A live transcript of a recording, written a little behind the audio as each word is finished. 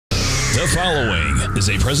The following is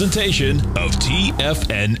a presentation of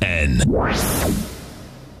TFNN.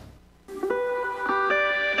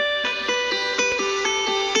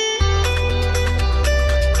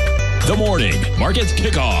 The Morning Market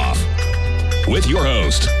Kickoff with your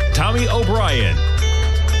host, Tommy O'Brien.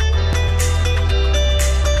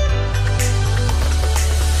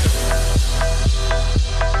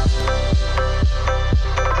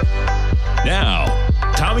 Now,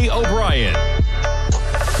 Tommy O'Brien.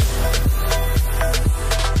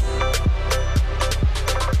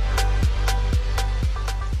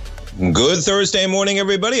 Good Thursday morning,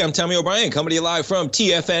 everybody. I'm Tommy O'Brien, coming to you live from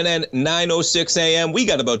TFNN 9:06 a.m. We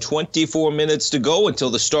got about 24 minutes to go until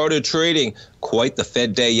the start of trading. Quite the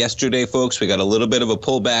Fed day yesterday, folks. We got a little bit of a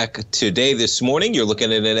pullback today, this morning. You're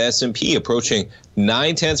looking at an S&P approaching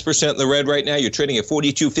 0.9% in the red right now. You're trading at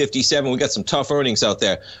 42.57. We got some tough earnings out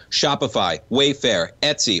there. Shopify, Wayfair,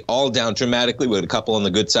 Etsy, all down dramatically. We had a couple on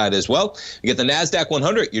the good side as well. You get the NASDAQ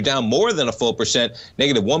 100. You're down more than a full percent,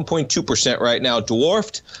 negative 1.2% right now,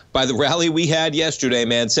 dwarfed by the rally we had yesterday,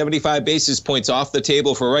 man. 75 basis points off the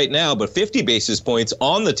table for right now, but 50 basis points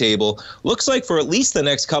on the table. Looks like for at least the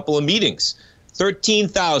next couple of meetings.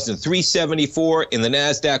 13,374 in the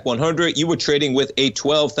NASDAQ 100. You were trading with a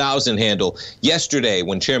 12,000 handle yesterday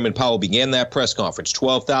when Chairman Powell began that press conference.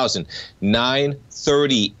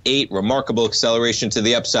 12,938. Remarkable acceleration to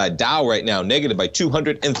the upside. Dow right now negative by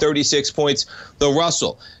 236 points. The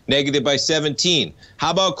Russell negative by 17.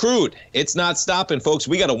 How about crude? It's not stopping, folks.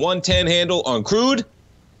 We got a 110 handle on crude.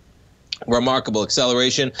 Remarkable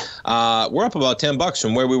acceleration. We're up about $10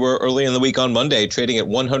 from where we were early in the week on Monday, trading at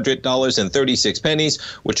 $100.36.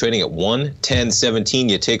 We're trading at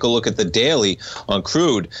 $110.17. You take a look at the daily on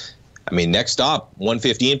crude. I mean, next stop,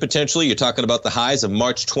 115 potentially. You're talking about the highs of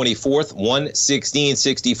March 24th,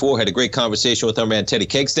 116.64. Had a great conversation with our man Teddy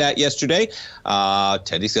Kegstad yesterday.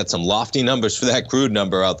 Teddy's got some lofty numbers for that crude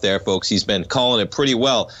number out there, folks. He's been calling it pretty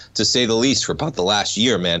well, to say the least, for about the last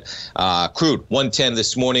year, man. Crude, 110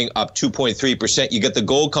 this morning, up 2.3%. You get the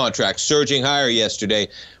gold contract surging higher yesterday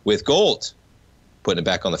with gold. Putting it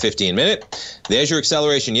back on the 15-minute. There's your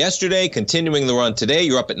acceleration yesterday, continuing the run today.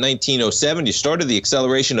 You're up at 1907. You started the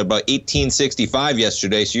acceleration at about 1865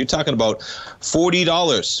 yesterday, so you're talking about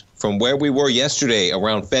 $40 from where we were yesterday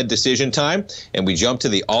around Fed decision time, and we jumped to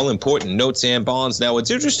the all-important notes and bonds. Now,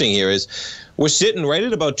 what's interesting here is we're sitting right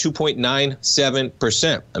at about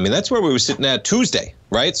 2.97%. I mean, that's where we were sitting at Tuesday,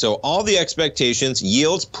 right? So all the expectations,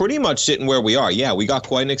 yields pretty much sitting where we are. Yeah, we got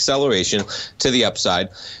quite an acceleration to the upside.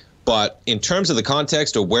 But in terms of the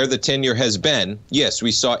context of where the 10-year has been, yes,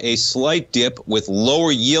 we saw a slight dip with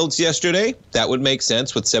lower yields yesterday. That would make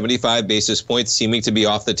sense with 75 basis points seeming to be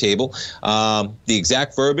off the table. The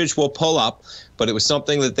exact verbiage will pull up, but it was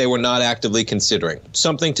something that they were not actively considering.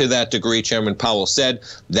 Something to that degree, Chairman Powell said.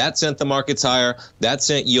 That sent the markets higher. That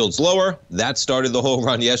sent yields lower. That started the whole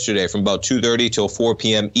run yesterday from about 2:30 till 4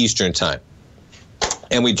 p.m. Eastern time.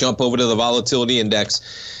 And we jump over to the volatility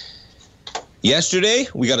index. Yesterday,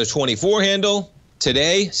 we got a 24 handle.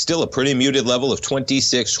 Today, still a pretty muted level of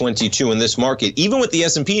 26.22 in this market. Even with the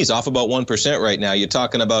S&Ps off about 1% right now, you're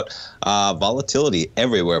talking about volatility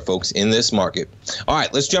everywhere, folks, in this market. All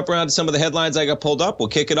right, let's jump around to some of the headlines I got pulled up. We'll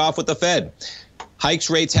kick it off with the Fed.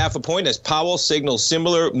 Hikes rates 0.5 point as Powell signals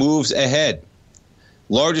similar moves ahead.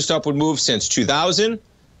 Largest upward move since 2000.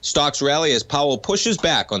 Stocks rally as Powell pushes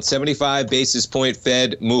back on 75 basis point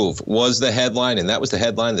Fed move was the headline, and that was the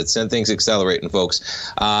headline that sent things accelerating,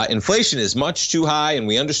 folks. Inflation is much too high, and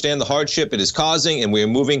we understand the hardship it is causing, and we are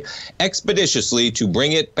moving expeditiously to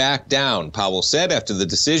bring it back down, Powell said after the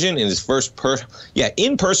decision in his first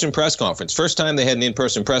in-person press conference. First time they had an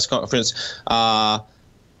in-person press conference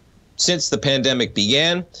since the pandemic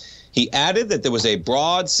began. He added that there was a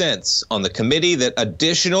broad sense on the committee that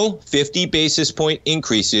additional 50 basis point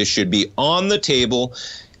increases should be on the table.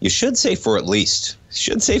 You should say for at least.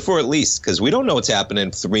 Because we don't know what's happening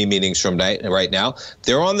 3 meetings from right now.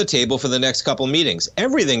 They're on the table for the next couple meetings.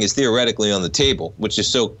 Everything is theoretically on the table, which is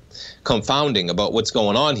so confounding about what's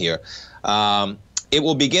going on here. It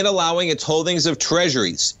will begin allowing its holdings of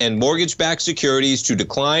treasuries and mortgage-backed securities to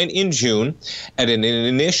decline in June at an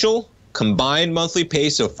initial combined monthly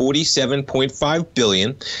pace of $47.5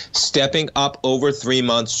 billion, stepping up over 3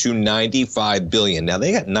 months to $95 billion. Now,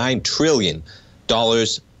 they got $9 trillion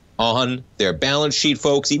on their balance sheet,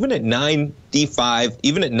 folks. Even at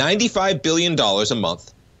 $95 billion a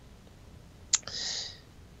month,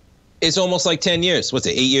 It's almost like 10 years. What's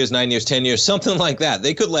it, 8 years, 9 years, 10 years, something like that.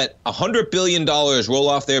 They could let $100 billion roll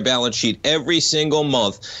off their balance sheet every single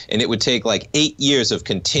month, and it would take like 8 years of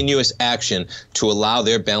continuous action to allow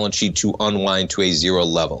their balance sheet to unwind to a zero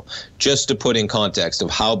level. Just to put in context of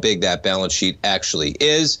how big that balance sheet actually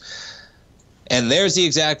is. And there's the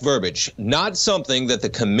exact verbiage. Not something that the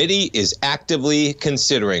committee is actively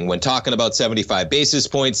considering when talking about 75 basis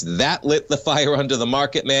points. That lit the fire under the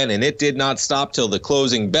market, man, and it did not stop till the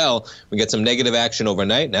closing bell. We got some negative action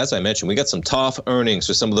overnight. And as I mentioned, we got some tough earnings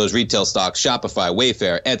for some of those retail stocks. Shopify,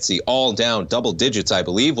 Wayfair, Etsy, all down double digits, I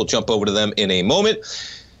believe. We'll jump over to them in a moment.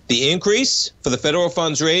 The increase for the federal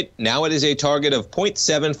funds rate, now it is a target of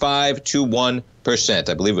 0.75 to 1%.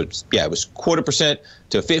 I believe it was 0.25%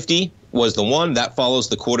 to 50 was the one. That follows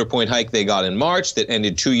the quarter-point hike they got in March that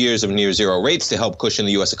ended 2 years of near-zero rates to help cushion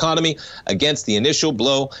the U.S. economy against the initial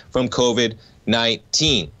blow from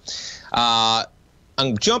COVID-19.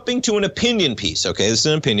 I'm jumping to an opinion piece, okay? This is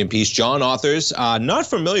an opinion piece. John authors. Not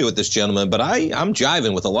familiar with this gentleman, but I'm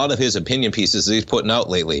jiving with a lot of his opinion pieces that he's putting out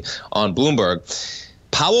lately on Bloomberg.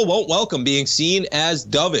 Powell won't welcome being seen as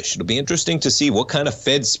dovish. It'll be interesting to see what kind of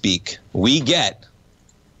Fed speak we get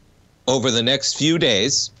over the next few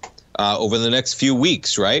days, over the next few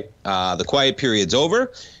weeks, right? The quiet period's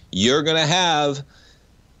over. You're going to have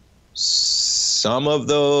some of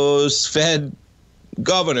those Fed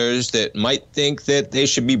governors that might think that they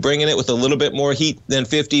should be bringing it with a little bit more heat than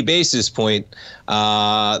 50 basis point.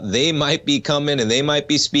 They might be coming and they might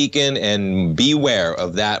be speaking, and beware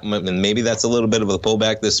of that. And maybe that's a little bit of a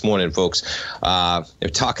pullback this morning, folks. They're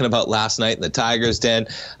talking about last night in the Tigers Den.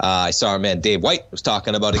 I saw our man Dave White was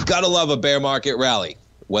talking about it. Gotta love a bear market rally.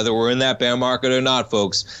 Whether we're in that bear market or not,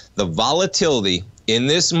 folks, the volatility in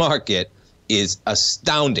this market is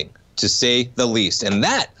astounding, to say the least. And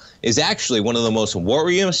that is actually one of the most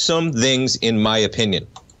worrisome things, in my opinion.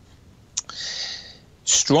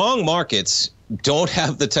 Strong markets don't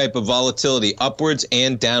have the type of volatility upwards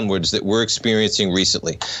and downwards that we're experiencing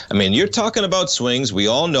recently. I mean, you're talking about swings. We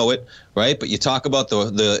all know it, right? But you talk about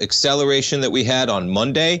the acceleration that we had on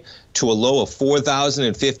Monday to a low of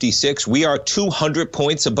 4,056. We are 200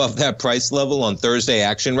 points above that price level on Thursday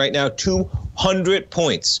action right now. 200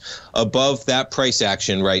 points above that price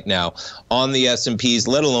action right now on the S&Ps,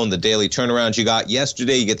 let alone the daily turnaround you got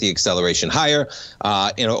yesterday. You get the acceleration higher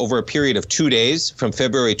over a period of 2 days from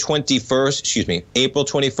April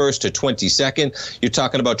 21st to 22nd. You're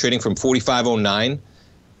talking about trading from 45.09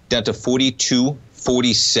 down to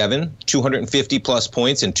 42.47, 250 plus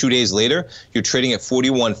points, and 2 days later, you're trading at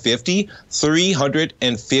 41.50,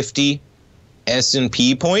 350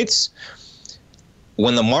 S&P points.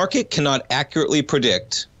 When the market cannot accurately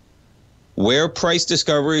predict where price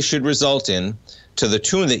discovery should result in, to the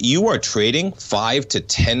tune that you are trading 5 to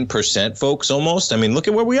 10%, folks, almost. I mean, look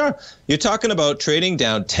at where we are. You're talking about trading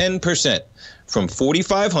down 10% from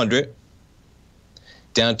 4,500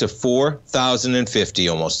 down to 4,050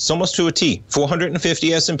 almost. It's almost to a T.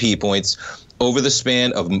 450 S&P points over the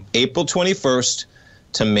span of April 21st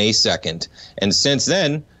to May 2nd. And since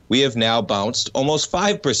then, we have now bounced almost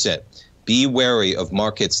 5%. Be wary of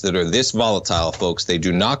markets that are this volatile, folks. They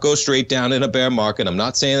do not go straight down in a bear market. I'm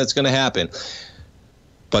not saying that's going to happen.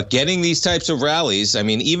 But getting these types of rallies, I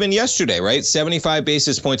mean, even yesterday, right? 75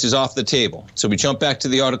 basis points is off the table. So we jump back to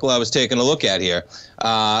the article I was taking a look at here.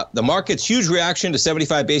 The market's huge reaction to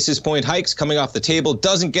 75 basis point hikes coming off the table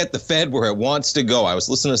doesn't get the Fed where it wants to go. I was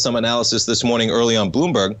listening to some analysis this morning early on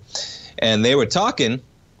Bloomberg, and they were talking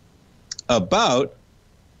about,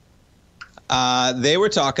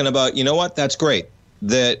 you know what, that's great,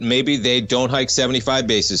 that maybe they don't hike 75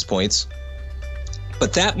 basis points,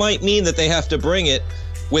 but that might mean that they have to bring it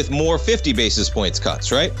with more 50 basis points cuts,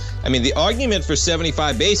 right? I mean, the argument for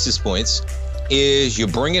 75 basis points is you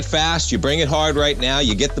bring it fast, you bring it hard right now,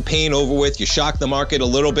 you get the pain over with, you shock the market a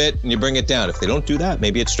little bit, and you bring it down. If they don't do that,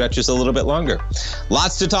 maybe it stretches a little bit longer.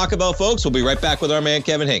 Lots to talk about, folks. We'll be right back with our man,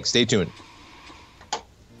 Kevin Hincks. Stay tuned.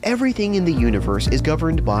 Everything in the universe is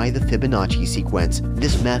governed by the Fibonacci sequence.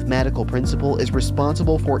 This mathematical principle is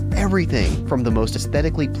responsible for everything from the most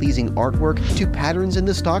aesthetically pleasing artwork to patterns in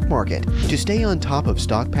the stock market. To stay on top of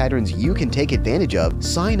stock patterns you can take advantage of,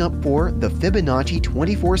 sign up for the Fibonacci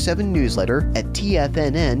 24/7 newsletter at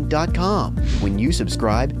TFNN.com. When you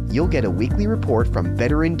subscribe, you'll get a weekly report from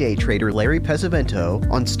veteran day trader Larry Pesavento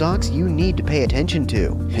on stocks you need to pay attention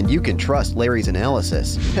to. And you can trust Larry's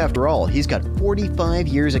analysis. After all, he's got 45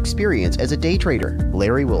 years experience as a day trader.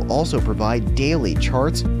 Larry will also provide daily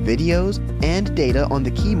charts, videos, and data on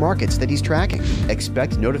the key markets that he's tracking.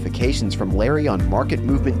 Expect notifications from Larry on market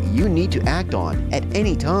movement you need to act on at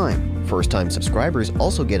any time. First-time subscribers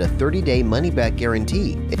also get a 30-day money-back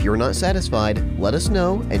guarantee. If you're not satisfied, let us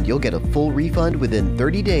know and you'll get a full refund within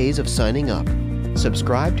 30 days of signing up.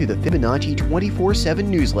 Subscribe to the Fibonacci 24/7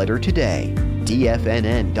 newsletter today.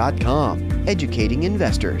 TFNN.com, educating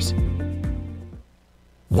investors.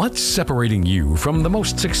 What's separating you from the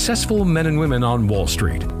most successful men and women on Wall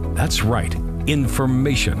Street? That's right,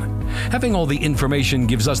 information. Having all the information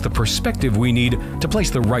gives us the perspective we need to place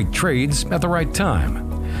the right trades at the right time.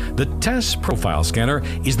 The TAS Profile Scanner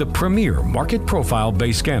is the premier market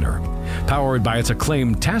profile-based scanner. Powered by its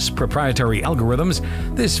acclaimed TAS proprietary algorithms,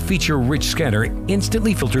 this feature-rich scanner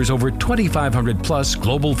instantly filters over 2,500 plus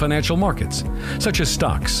global financial markets, such as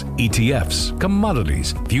stocks, ETFs,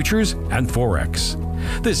 commodities, futures, and Forex.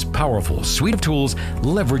 This powerful suite of tools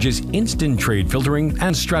leverages instant trade filtering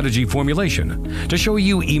and strategy formulation to show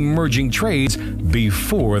you emerging trades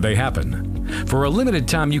before they happen. For a limited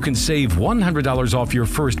time, you can save $100 off your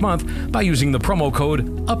first month by using the promo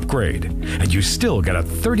code UPGRADE, and you still get a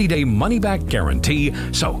 30-day money-back guarantee,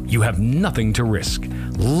 so you have nothing to risk.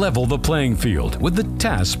 Level the playing field with the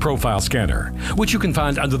TAS Profile Scanner, which you can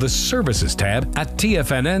find under the Services tab at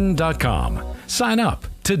TFNN.com. Sign up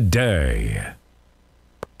today.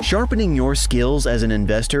 Sharpening your skills as an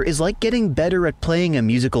investor is like getting better at playing a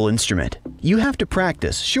musical instrument. You have to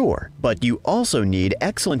practice, sure, but you also need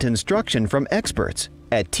excellent instruction from experts.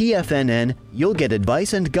 At TFNN, you'll get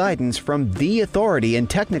advice and guidance from the authority in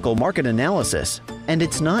technical market analysis. And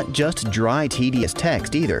it's not just dry, tedious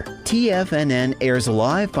text either. TFNN airs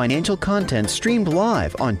live financial content streamed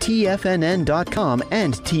live on TFNN.com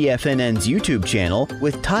and TFNN's YouTube channel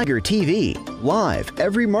with Tiger TV, live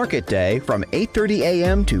every market day from 8:30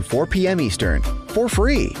 a.m. to 4 p.m. Eastern, for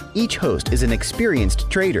free. Each host is an experienced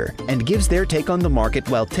trader and gives their take on the market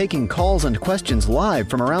while taking calls and questions live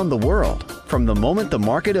from around the world. From the moment the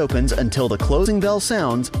market opens until the closing bell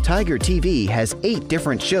sounds, Tiger TV has 8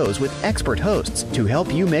 different shows with expert hosts to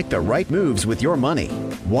help you make the right moves with your money.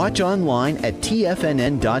 Watch online at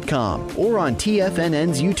TFNN.com or on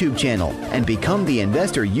TFNN's YouTube channel and become the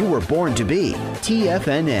investor you were born to be.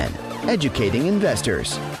 TFNN, educating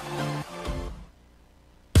investors.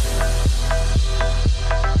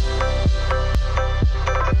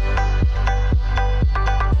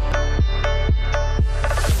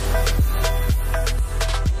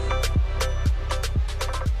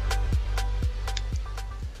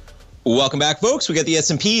 Welcome back, folks. We got the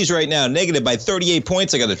S&Ps right now negative by 38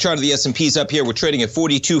 points. I got a chart of the S&Ps up here. We're trading at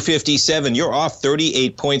 42.57. You're off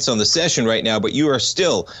 38 points on the session right now, but you are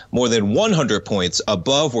still more than 100 points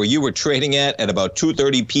above where you were trading at about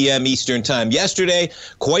 2:30 p.m. Eastern time yesterday.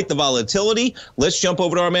 Quite the volatility. Let's jump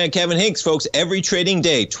over to our man Kevin Hincks, folks. Every trading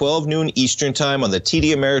day, 12 noon Eastern time on the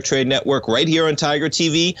TD Ameritrade Network right here on Tiger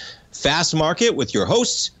TV. Fast Market with your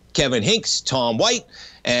hosts, Kevin Hincks, Tom White.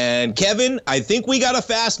 And Kevin, I think we got a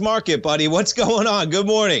fast market, buddy. What's going on? Good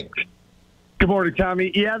morning. Good morning,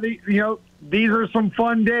 Tommy. Yeah, these are some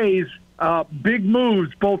fun days. Big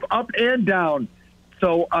moves, both up and down.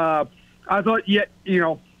 So I thought,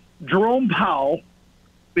 Jerome Powell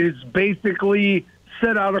is basically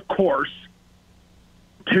set out a course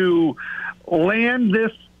to land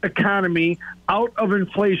this economy out of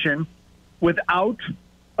inflation without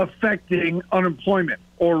affecting unemployment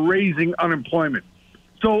or raising unemployment.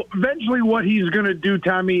 So eventually what he's going to do,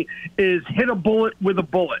 Tommy, is hit a bullet with a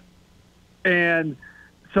bullet. And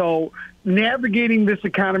so navigating this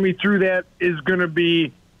economy through that is going to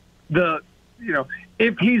be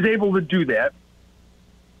if he's able to do that,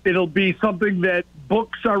 it'll be something that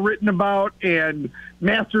books are written about and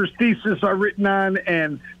master's thesis are written on,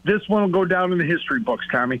 and this one will go down in the history books,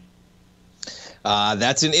 Tommy.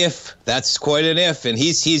 That's an if. That's quite an if, and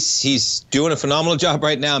he's doing a phenomenal job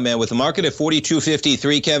right now, man. With the market at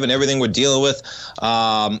 42.53, Kevin, everything we're dealing with,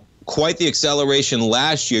 quite the acceleration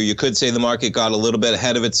last year. You could say the market got a little bit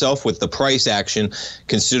ahead of itself with the price action,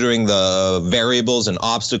 considering the variables and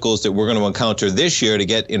obstacles that we're going to encounter this year to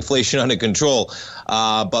get inflation under control.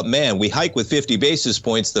 But man, we hike with 50 basis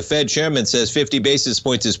points. The Fed chairman says 50 basis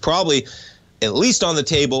points is probably at least on the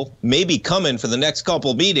table, maybe coming for the next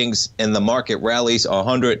couple meetings, and the market rallies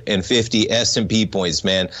 150 S&P points,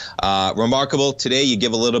 man. Remarkable. Today, you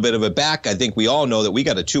give a little bit of it back. I think we all know that we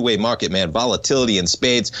got a two-way market, man. Volatility in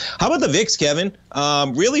spades. How about the VIX, Kevin?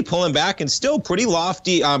 Really pulling back and still pretty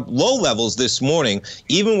lofty low levels this morning.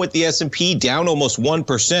 Even with the S&P down almost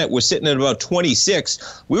 1%, we're sitting at about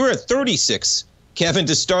 26. We were at 36. Kevin,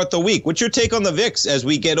 to start the week, what's your take on the VIX as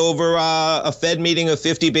we get over a Fed meeting of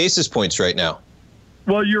 50 basis points right now?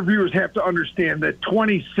 Well, your viewers have to understand that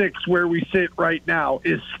 26, where we sit right now,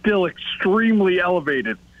 is still extremely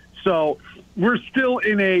elevated. So we're still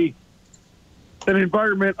in a an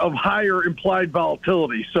environment of higher implied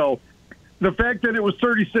volatility. So the fact that it was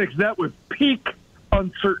 36, that was peak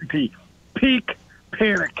uncertainty, peak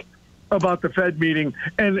panic about the Fed meeting.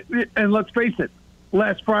 And let's face it,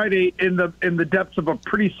 last Friday in the depths of a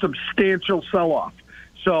pretty substantial sell-off.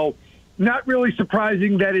 So not really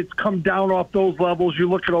surprising that it's come down off those levels. You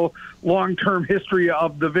look at a long-term history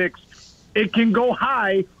of the VIX, it can go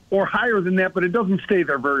high or higher than that, but it doesn't stay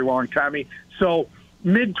there very long, Tommy. So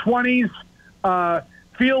mid-20s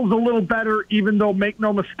feels a little better, even though, make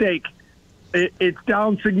no mistake, it's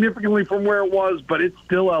down significantly from where it was, but it's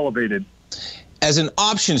still elevated. As an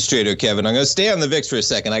options trader, Kevin, I'm going to stay on the VIX for a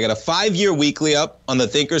second. I got a 5-year weekly up on the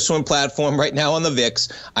Thinkorswim platform right now on the VIX.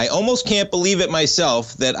 I almost can't believe it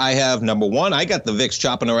myself that I have, number one, I got the VIX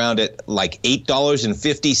chopping around at like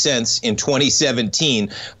 $8.50 in 2017.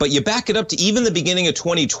 But you back it up to even the beginning of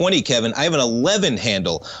 2020, Kevin, I have an 11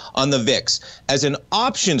 handle on the VIX. As an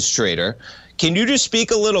options trader, can you just speak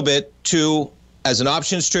a little bit to, as an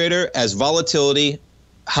options trader, as volatility,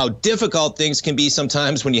 how difficult things can be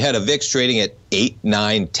sometimes when you had a VIX trading at 8,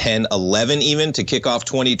 9, 10, 11 even to kick off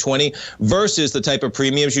 2020 versus the type of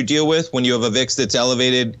premiums you deal with when you have a VIX that's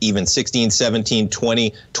elevated even 16, 17,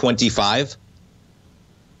 20, 25?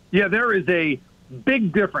 Yeah, there is a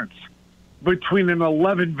big difference between an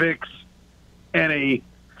 11 VIX and a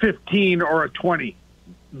 15 or a 20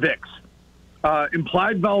 VIX.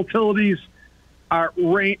 Implied volatilities are,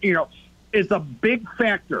 it's a big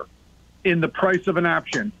factor in the price of an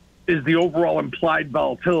option is the overall implied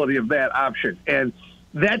volatility of that option. And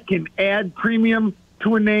that can add premium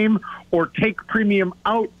to a name or take premium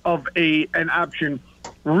out of an option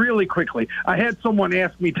really quickly. I had someone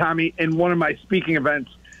ask me, Tommy, in one of my speaking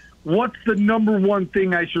events, what's the number one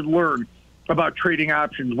thing I should learn about trading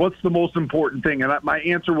options? What's the most important thing? And my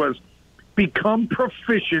answer was, become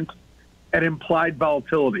proficient at implied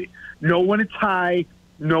volatility. Know when it's high,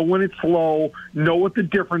 know when it's low, know what the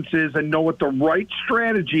difference is, and know what the right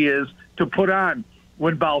strategy is to put on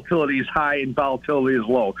when volatility is high and volatility is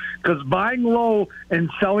low. Because buying low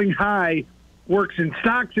and selling high works in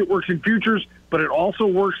stocks, it works in futures, but it also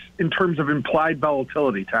works in terms of implied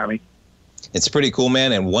volatility, Tommy. It's pretty cool,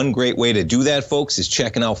 man. And one great way to do that, folks, is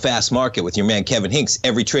checking out Fast Market with your man, Kevin Hincks,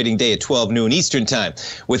 every trading day at 12 noon Eastern time.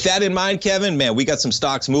 With that in mind, Kevin, man, we got some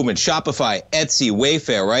stocks moving. Shopify, Etsy,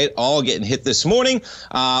 Wayfair, right? All getting hit this morning.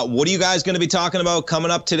 What are you guys going to be talking about coming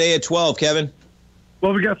up today at 12, Kevin?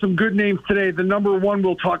 Well, we got some good names today. The number one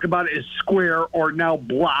we'll talk about is Square, or now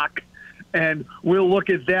Block. And we'll look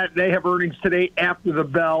at that. They have earnings today after the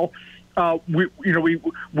bell. We're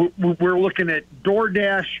looking at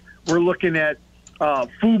DoorDash. We're looking at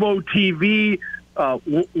Fubo TV.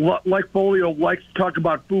 Like Folio likes to talk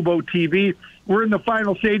about Fubo TV. We're in the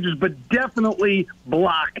final stages, but definitely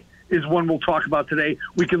Block is one we'll talk about today.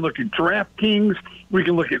 We can look at DraftKings. We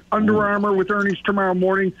can look at Under Armour with earnings tomorrow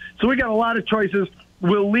morning. So we got a lot of choices.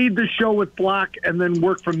 We'll lead the show with Block and then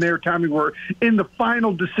work from there, Tommy. We're in the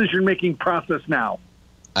final decision-making process now.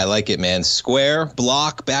 I like it, man. Square,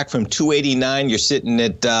 Block, back from 289. You're sitting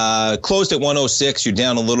at, closed at 106. You're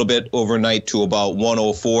down a little bit overnight to about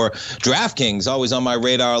 104. DraftKings, always on my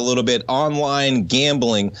radar a little bit. Online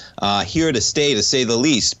gambling, here to stay, to say the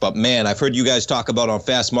least. But, man, I've heard you guys talk about on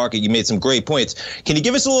Fast Market. You made some great points. Can you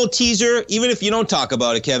give us a little teaser, even if you don't talk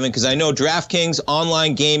about it, Kevin? Because I know DraftKings,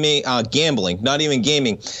 online gaming, gambling, not even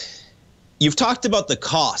gaming. You've talked about the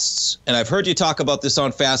costs, and I've heard you talk about this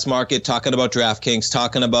on Fast Market, talking about DraftKings,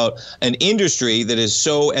 talking about an industry that is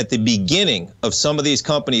so at the beginning of some of these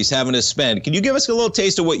companies having to spend. Can you give us a little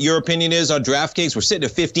taste of what your opinion is on DraftKings? We're sitting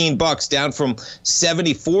at $15, down from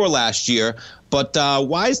 74 last year. But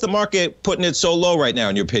why is the market putting it so low right now,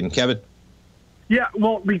 in your opinion, Kevin? Yeah,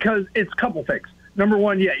 well, because it's a couple things. Number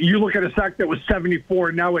one, yeah, you look at a stock that was 74,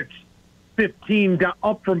 and now it's 15, down,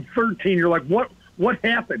 up from 13. You're like, what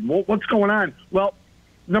happened? What's going on? Well,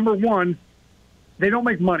 number one, they don't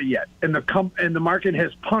make money yet, and the market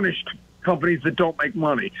has punished companies that don't make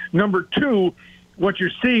money. Number two, what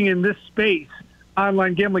you're seeing in this space,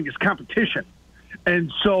 online gambling, is competition.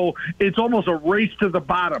 And so it's almost a race to the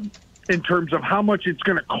bottom in terms of how much it's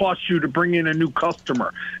going to cost you to bring in a new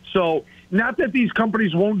customer. So not that these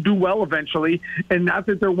companies won't do well eventually, and not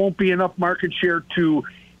that there won't be enough market share to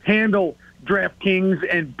handle DraftKings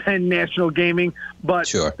and Penn National Gaming, but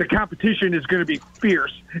sure, the competition is going to be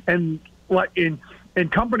fierce. And like in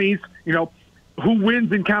companies, who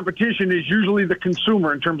wins in competition is usually the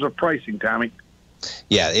consumer in terms of pricing, Tommy.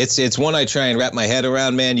 Yeah, it's one I try and wrap my head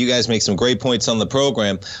around, man. You guys make some great points on the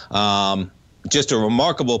program. Just a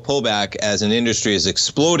remarkable pullback as an industry is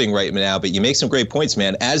exploding right now, but you make some great points,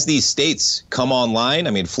 man. As these states come online, I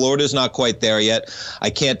mean, Florida's not quite there yet. I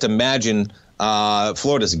can't imagine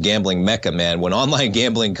Florida's a gambling mecca, man. When online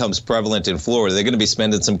gambling comes prevalent in Florida, they're going to be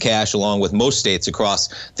spending some cash along with most states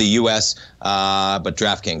across the U.S., but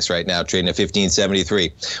DraftKings right now trading at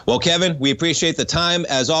 $15.73. Well, Kevin, we appreciate the time.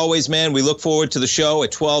 As always, man, we look forward to the show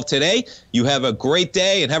at 12 today. You have a great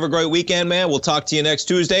day and have a great weekend, man. We'll talk to you next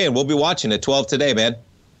Tuesday, and we'll be watching at 12 today, man.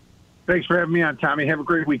 Thanks for having me on, Tommy. Have a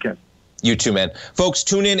great weekend. You too, man. Folks,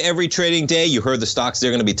 tune in every trading day. You heard the stocks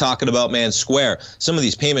they're going to be talking about, man. Square, some of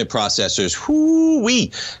these payment processors, whoo-wee,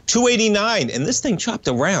 $289. And this thing chopped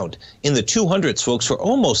around in the 200s, folks, for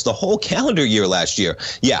almost the whole calendar year last year.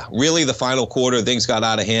 Yeah, really the final quarter, things got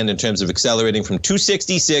out of hand in terms of accelerating from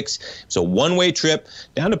 266. It's a one-way trip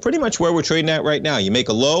down to pretty much where we're trading at right now. You make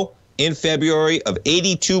a low in February of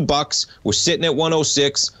 $82. We're sitting at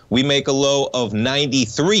 106. We make a low of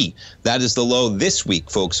 93. That is the low this week,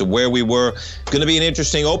 folks, of where we were. Going to be an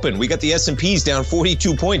interesting open. We got the S&Ps down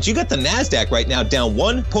 42 points. You got the NASDAQ right now down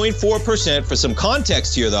 1.4%. For some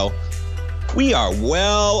context here, though, we are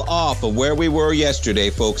well off of where we were yesterday,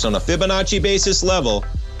 folks. On a Fibonacci basis level,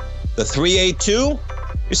 the 382, you're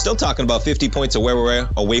still talking about 50 points of where we're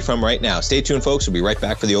away from right now. Stay tuned, folks. We'll be right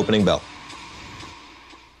back for the opening bell.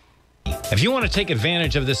 If you want to take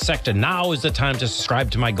advantage of this sector, now is the time to subscribe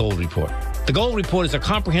to my Gold Report. The Gold Report is a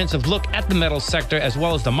comprehensive look at the metals sector as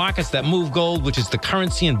well as the markets that move gold, which is the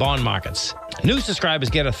currency and bond markets. New subscribers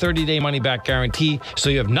get a 30-day money-back guarantee, so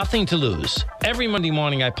you have nothing to lose. Every Monday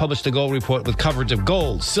morning, I publish the Gold Report with coverage of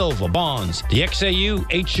gold, silver, bonds, the XAU,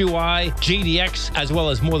 HUI, GDX, as well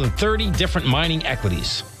as more than 30 different mining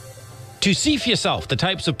equities. To see for yourself the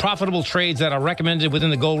types of profitable trades that are recommended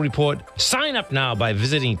within the Gold Report, sign up now by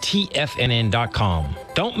visiting TFNN.com.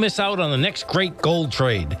 Don't miss out on the next great gold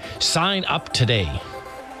trade. Sign up today.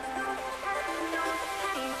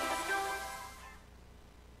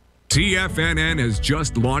 TFNN has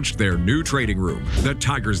just launched their new trading room, the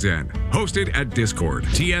Tiger's Den. Hosted at Discord,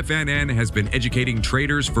 TFNN has been educating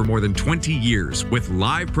traders for more than 20 years with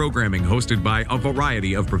live programming hosted by a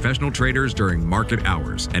variety of professional traders during market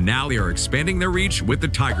hours. And now they are expanding their reach with the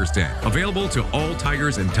Tiger's Den, available to all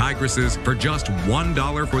tigers and tigresses for just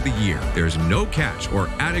 $1 for the year. There's no catch or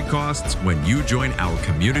added costs when you join our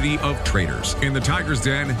community of traders. In the Tiger's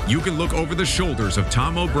Den, you can look over the shoulders of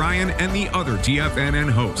Tom O'Brien and the other TFNN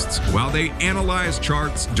hosts while they analyze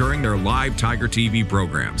charts during their live Tiger TV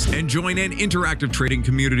programs, and join an interactive trading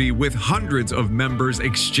community with hundreds of members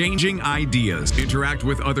exchanging ideas. Interact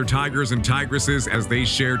with other tigers and tigresses as they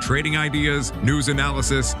share trading ideas, news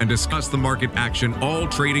analysis, and discuss the market action all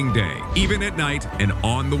trading day, even at night and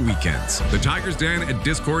on the weekends. The Tiger's Den at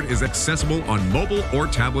Discord is accessible on mobile or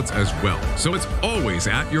tablets as well, so it's always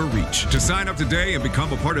at your reach. To sign up today and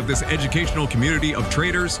become a part of this educational community of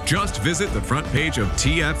traders, just visit the front page of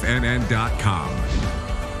TFNN.com.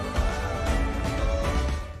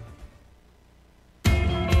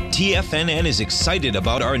 TFNN is excited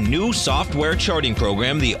about our new software charting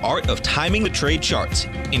program, The Art of Timing the Trade Charts.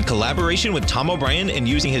 In collaboration with Tom O'Brien and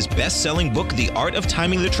using his best-selling book, The Art of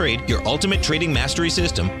Timing the Trade, Your Ultimate Trading Mastery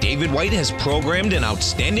System, David White has programmed an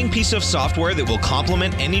outstanding piece of software that will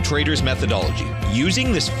complement any trader's methodology.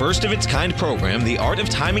 Using this first-of-its-kind program, The Art of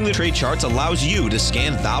Timing the Trade Charts allows you to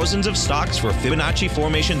scan thousands of stocks for Fibonacci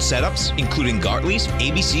formation setups, including Gartleys,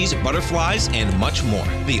 ABCs, butterflies, and much more.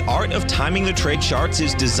 The Art of Timing the Trade Charts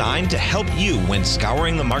is designed to help you when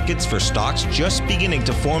scouring the markets for stocks just beginning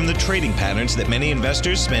to form the trading patterns that many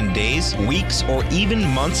investors spend days, weeks, or even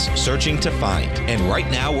months searching to find. And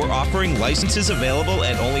right now, we're offering licenses available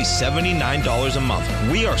at only $79 a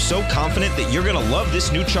month. We are so confident that you're going to love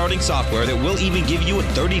this new charting software that will even give you a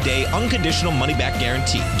 30-day unconditional money-back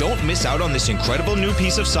guarantee. Don't miss out on this incredible new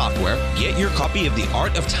piece of software. Get your copy of The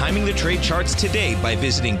Art of Timing the Trade Charts today by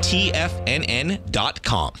visiting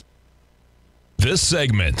TFNN.com. This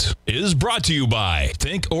segment is brought to you by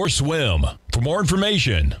Thinkorswim. For more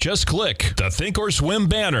information, just click the Thinkorswim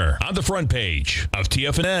banner on the front page of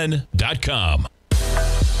TFNN.com.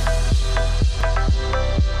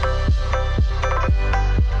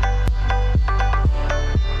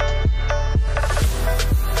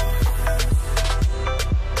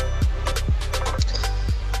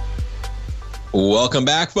 Welcome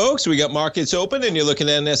back, folks. We got markets open, and you're looking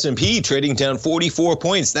at an S&P trading down 44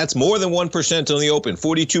 points. That's more than 1% on the open,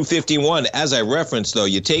 42.51. As I referenced, though,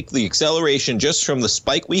 you take the acceleration just from the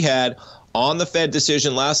spike we had on the Fed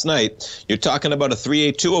decision last night, you're talking about a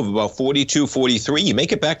 382 of about 42.43. You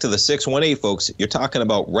make it back to the 618, folks. You're talking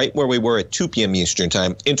about right where we were at 2 p.m. Eastern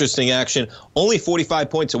time. Interesting action. Only 45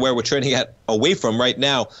 points of where we're trading at away from right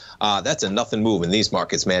now. That's a nothing move in these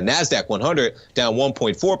markets, man. NASDAQ 100 down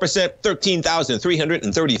 1.4%,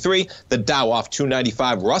 13,333. The Dow off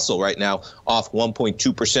 295. Russell right now off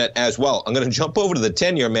 1.2% as well. I'm going to jump over to the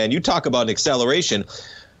 10-year, man. You talk about an acceleration.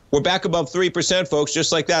 We're back above 3%, folks,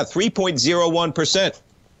 just like that, 3.01%.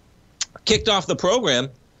 Kicked off the program,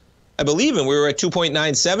 I believe, and we were at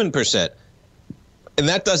 2.97%. And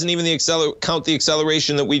that doesn't even count the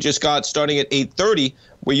acceleration that we just got starting at 8:30,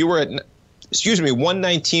 where you were at,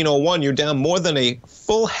 119.01. You're down more than a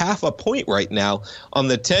full half a point right now on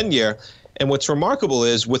the 10-year. And what's remarkable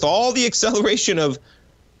is with all the acceleration of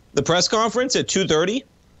the press conference at 2:30,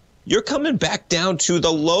 you're coming back down to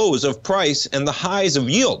the lows of price and the highs of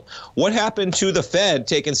yield. What happened to the Fed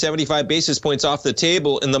taking 75 basis points off the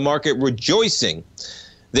table and the market rejoicing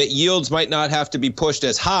that yields might not have to be pushed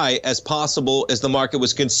as high as possible as the market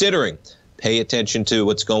was considering? Pay attention to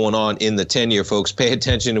what's going on in the 10-year, folks. Pay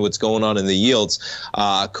attention to what's going on in the yields.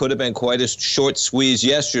 Could have been quite a short squeeze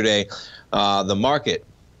yesterday. The market,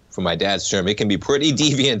 for my dad's term, it can be pretty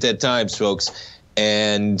deviant at times, folks.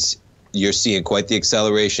 And you're seeing quite the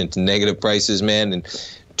acceleration to negative prices, man. And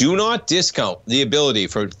do not discount the ability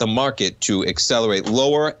for the market to accelerate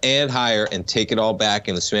lower and higher and take it all back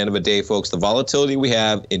in the span of a day, folks. The volatility we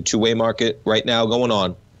have in two-way market right now going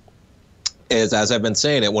on is, as I've been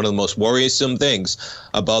saying it, one of the most worrisome things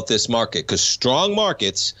about this market, because strong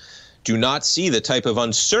markets do not see the type of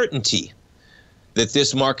uncertainty that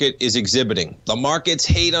this market is exhibiting. The markets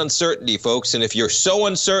hate uncertainty, folks, and if you're so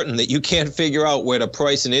uncertain that you can't figure out where to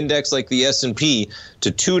price an index like the S&P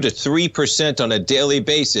to 2 to 3% on a daily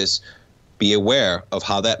basis, be aware of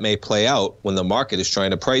how that may play out when the market is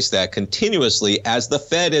trying to price that continuously, as the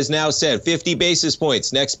Fed has now said, 50 basis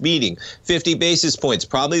points next meeting, 50 basis points,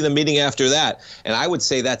 probably the meeting after that. And I would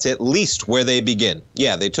say that's at least where they begin.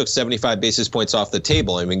 Yeah, they took 75 basis points off the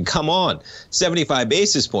table. I mean, come on, 75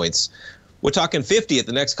 basis points. We're talking 50 at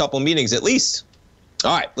the next couple meetings at least.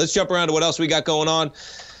 All right, let's jump around to what else we got going on.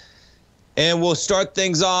 And we'll start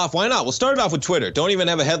things off. Why not? We'll start it off with Twitter. Don't even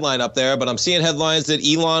have a headline up there, but I'm seeing headlines that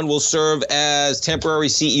Elon will serve as temporary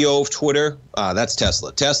CEO of Twitter. That's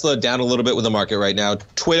Tesla. Tesla down a little bit with the market right now.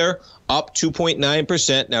 Twitter up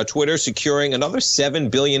 2.9%. Now Twitter securing another $7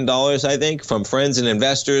 billion, I think, from friends and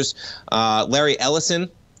investors. Larry Ellison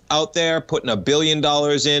out there putting $1 billion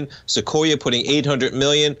in. Sequoia putting $800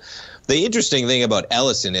 million. The interesting thing about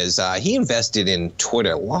Ellison is he invested in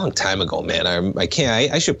Twitter a long time ago, man.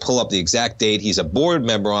 I should pull up the exact date. He's a board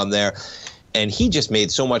member on there, and he just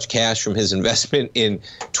made so much cash from his investment in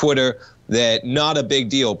Twitter that not a big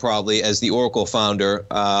deal probably, as the Oracle founder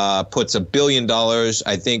puts $1 billion,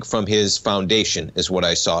 I think, from his foundation is what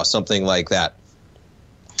I saw, something like that.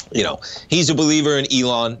 You know, he's a believer in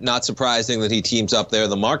Elon. Not surprising that he teams up there.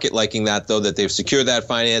 The market liking that, though, that they've secured that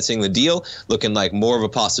financing. The deal looking like more of a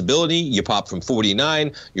possibility. You pop from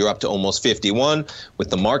 49, you're up to almost 51, with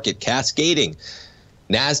the market cascading.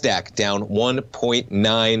 NASDAQ down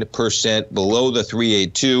 1.9% below the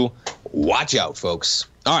 382. Watch out, folks.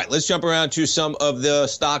 All right, let's jump around to some of the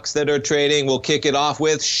stocks that are trading. We'll kick it off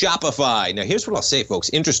with Shopify. Now, here's what I'll say, folks.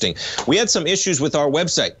 Interesting. We had some issues with our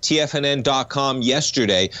website, TFNN.com,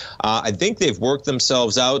 yesterday. I think they've worked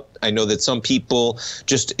themselves out. I know that some people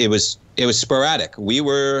just, it was sporadic.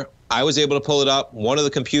 I was able to pull it up. One of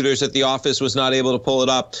the computers at the office was not able to pull it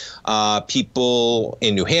up. People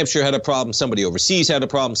in New Hampshire had a problem. Somebody overseas had a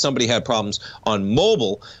problem. Somebody had problems on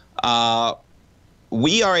mobile.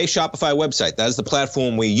 We are a Shopify website. That is the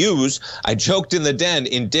platform we use. I joked in the den,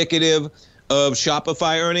 indicative of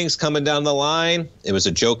Shopify earnings coming down the line. It was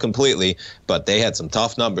a joke completely, but they had some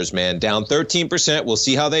tough numbers, man. Down 13%. We'll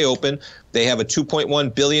see how they open. They have a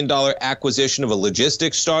 $2.1 billion acquisition of a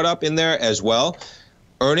logistics startup in there as well.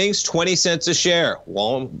 Earnings, 20 cents a share.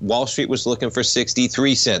 Wall Street was looking for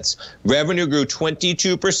 63 cents. Revenue grew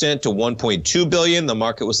 22% to $1.2 billion. The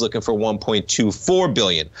market was looking for $1.24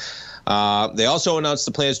 billion. They also announced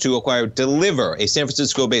the plans to acquire Deliver, a San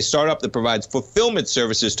Francisco-based startup that provides fulfillment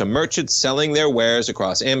services to merchants selling their wares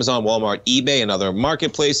across Amazon, Walmart, eBay, and other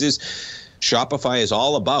marketplaces. Shopify is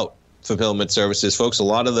all about fulfillment services, folks. A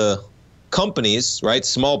lot of the companies, right,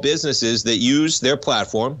 small businesses that use their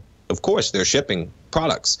platform, of course, they're shipping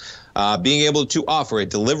products. Being able to offer a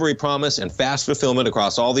delivery promise and fast fulfillment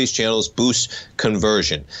across all these channels boosts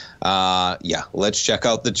conversion. Yeah, let's check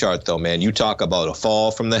out the chart, though, man. You talk about a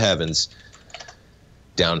fall from the heavens.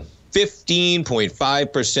 Down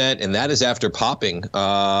 15.5%, and that is after popping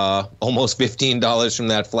almost $15 from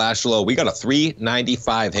that flash low. We got a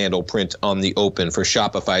 $3.95 handle print on the open for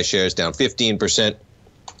Shopify shares, down 15%.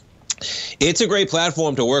 It's a great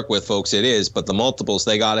platform to work with, folks. It is, but the multiples,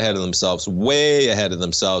 they got ahead of themselves, way ahead of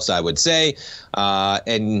themselves, I would say.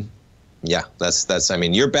 And yeah, that's. I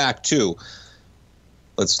mean, you're back to.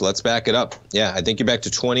 Let's back it up. Yeah, I think you're back to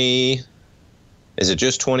 20. Is it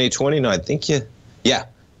just 2020? No, I think you. Yeah,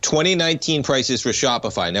 2019 prices for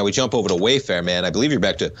Shopify. Now we jump over to Wayfair, man. I believe you're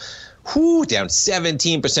back to. Down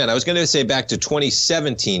 17%. I was going to say back to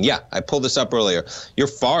 2017. Yeah, I pulled this up earlier. You're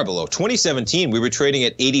far below. 2017, we were trading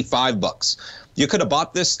at $85. You could have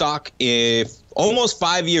bought this stock almost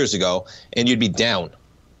 5 years ago, and you'd be down.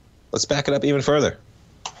 Let's back it up even further.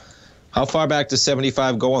 How far back does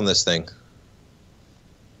 75 go on this thing?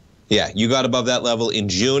 Yeah, you got above that level in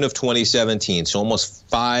June of 2017, so almost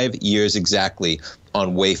 5 years exactly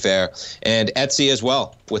on Wayfair. And Etsy as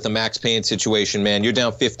well, with the Max Payne situation, man. You're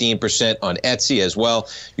down 15% on Etsy as well.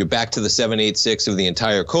 You're back to the 786 of the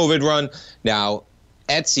entire COVID run. Now,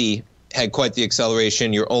 Etsy had quite the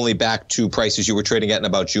acceleration. You're only back to prices you were trading at in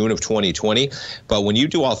about June of 2020. But when you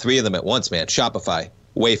do all three of them at once, man, Shopify,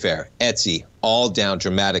 Wayfair, Etsy, all down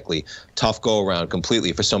dramatically. Tough go around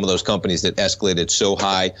completely for some of those companies that escalated so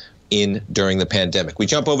high during the pandemic. We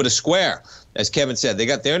jump over to Square. As Kevin said, they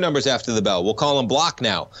got their numbers after the bell. We'll call them block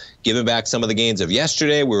now. Giving back some of the gains of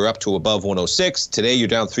yesterday, we were up to above 106. Today, you're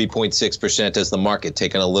down 3.6% as the market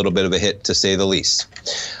taking a little bit of a hit, to say the least.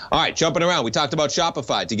 All right, jumping around. We talked about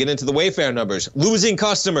Shopify. To get into the Wayfair numbers, losing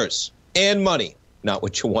customers and money. Not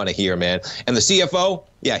what you want to hear, man. And the CFO,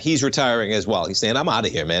 yeah, he's retiring as well. He's saying, I'm out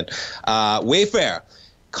of here, man. Wayfair,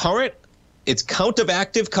 its count of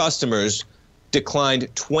active customers declined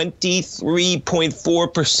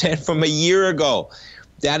 23.4% from a year ago.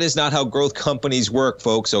 That is not how growth companies work,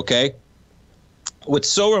 folks, okay? What's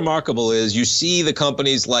so remarkable is you see the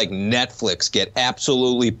companies like Netflix get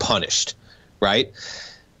absolutely punished, right?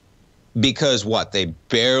 Because what? They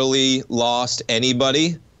barely lost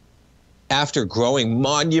anybody after growing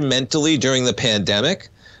monumentally during the pandemic.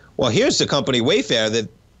 Well, here's the company Wayfair that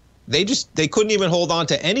they couldn't even hold on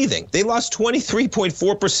to anything. They lost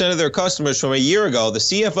 23.4% of their customers from a year ago. The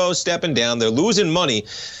CFO stepping down. They're losing money.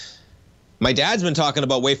 My dad's been talking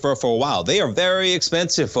about Wayfair for a while. They are very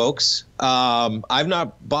expensive, folks. I've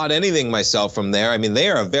not bought anything myself from there. I mean, they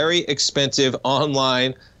are a very expensive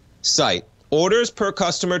online site. Orders per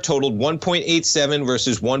customer totaled 1.87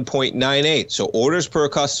 versus 1.98. So orders per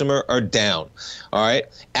customer are down. All right.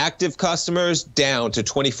 Active customers down to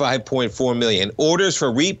 25.4 million. Orders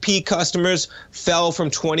for repeat customers fell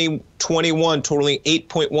from 2021, totaling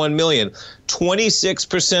 8.1 million,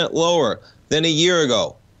 26% lower than a year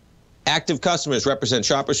ago. Active customers represent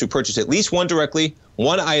shoppers who purchase at least one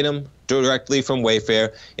item directly from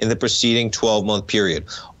Wayfair in the preceding 12-month period.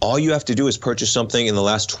 All you have to do is purchase something in the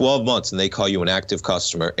last 12 months, and they call you an active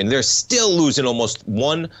customer. And they're still losing almost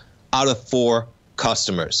 1 out of 4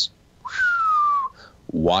 customers.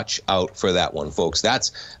 Watch out for that one, folks.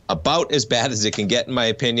 That's about as bad as it can get, in my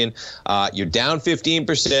opinion. You're down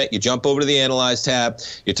 15%. You jump over to the Analyze tab.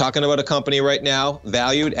 You're talking about a company right now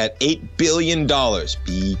valued at $8 billion.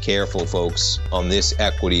 Be careful, folks, on this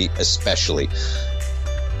equity especially.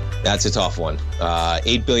 That's a tough one.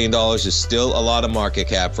 $8 billion is still a lot of market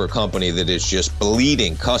cap for a company that is just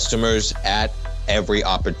bleeding customers at every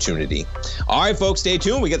opportunity. All right, folks, stay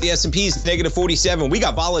tuned. We got the S&P's negative 47. We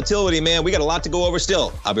got volatility, man. We got a lot to go over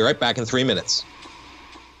still. I'll be right back in 3 minutes.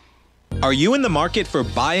 Are you in the market for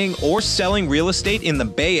buying or selling real estate in the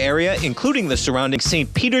Bay Area, including the surrounding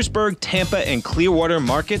St. Petersburg, Tampa, and Clearwater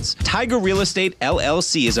markets? Tiger Real Estate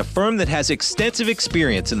LLC is a firm that has extensive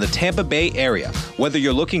experience in the Tampa Bay area. Whether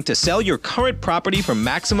you're looking to sell your current property for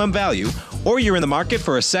maximum value, or you're in the market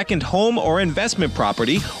for a second home or investment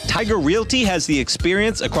property, Tiger Realty has the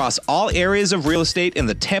experience across all areas of real estate in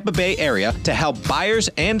the Tampa Bay area to help buyers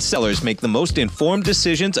and sellers make the most informed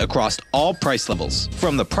decisions across all price levels.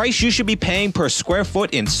 From the price you should be paying per square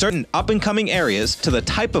foot in certain up-and-coming areas to the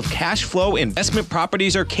type of cash flow investment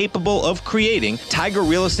properties are capable of creating, Tiger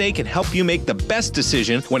Real Estate can help you make the best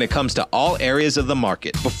decision when it comes to all areas of the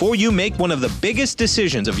market. Before you make one of the biggest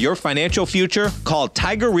decisions of your financial future, call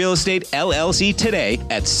Tiger Real Estate LLC today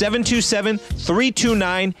at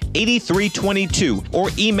 727-329-8322 or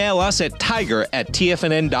email us at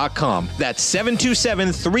tiger@tfnn.com. That's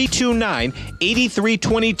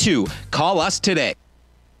 727-329-8322. Call us today.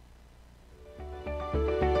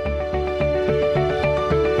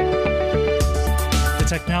 The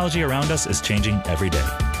technology around us is changing every day.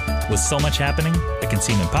 With so much happening, it can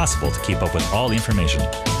seem impossible to keep up with all the information.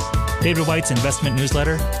 David White's investment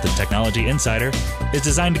newsletter, The Technology Insider, is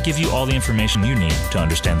designed to give you all the information you need to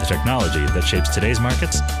understand the technology that shapes today's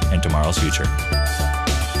markets and tomorrow's future.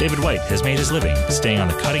 David White has made his living staying on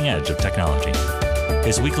the cutting edge of technology.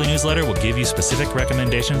 His weekly newsletter will give you specific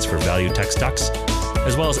recommendations for value tech stocks,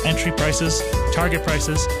 as well as entry prices, target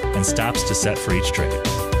prices, and stops to set for each trade.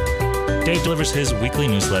 Dave delivers his weekly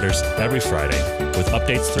newsletters every Friday with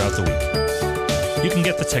updates throughout the week. You can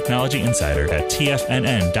get the Technology Insider at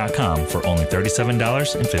TFNN.com for only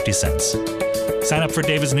 $37.50. Sign up for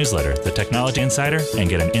David's newsletter, The Technology Insider, and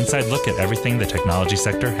get an inside look at everything the technology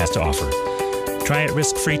sector has to offer. Try it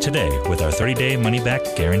risk-free today with our 30-day money-back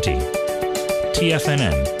guarantee.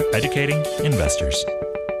 TFNN, educating investors.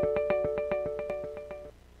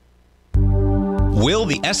 Will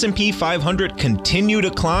the S&P 500 continue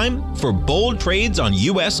to climb? For bold trades on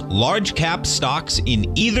U.S. large-cap stocks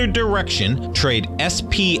in either direction, trade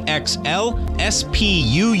SPXL,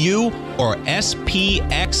 SPUU, or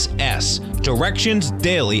SPXS. Directions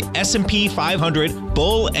Daily S&P 500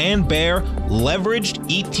 Bull and Bear Leveraged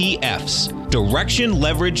ETFs. Direction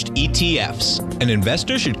Leveraged ETFs. An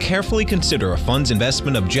investor should carefully consider a fund's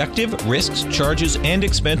investment objective, risks, charges, and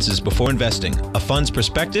expenses before investing. A fund's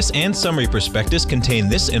prospectus and summary prospectus contain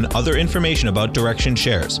this and other information about Direction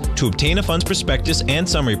shares. To obtain a fund's prospectus and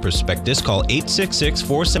summary prospectus, call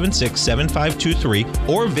 866-476-7523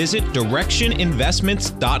 or visit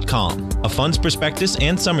directioninvestments.com. A fund's prospectus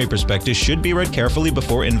and summary prospectus should be read carefully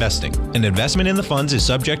before investing. An investment in the funds is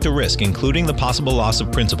subject to risk, including the possible loss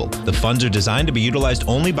of principal. The funds are designed to be utilized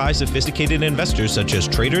only by sophisticated investors such as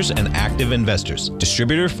traders and active investors.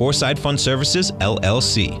 Distributor Foreside Fund Services,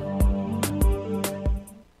 LLC.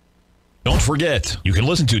 Don't forget, you can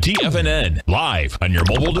listen to TFNN live on your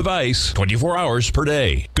mobile device 24 hours per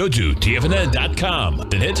day. Go to TFNN.com,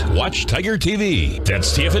 then hit Watch Tiger TV.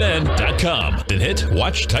 That's TFNN.com, then hit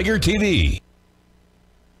Watch Tiger TV.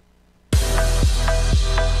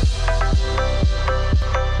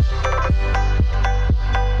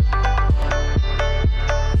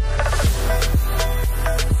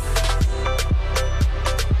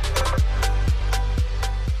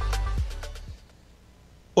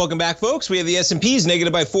 Welcome back, folks. We have the S&Ps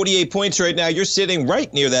negative by 48 points right now. You're sitting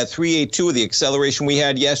right near that 382 of the acceleration we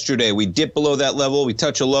had yesterday. We dipped below that level. We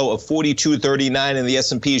touch a low of 42.39 in the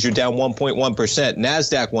S&Ps. You're down 1.1%.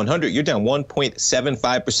 NASDAQ 100, you're down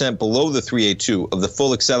 1.75% below the 382 of the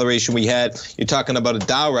full acceleration we had. You're talking about a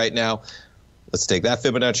Dow right now. Let's take that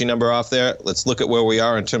Fibonacci number off there. Let's look at where we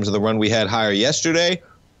are in terms of the run we had higher yesterday.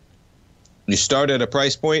 You start at a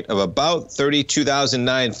price point of about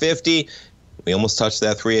 32,950. We almost touched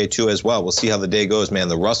that 382 as well. We'll see how the day goes, man.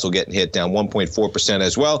 The Russell getting hit down 1.4%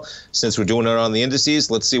 as well. Since we're doing it on the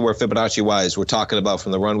indices, let's see where Fibonacci-wise we're talking about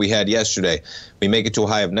from the run we had yesterday. We make it to a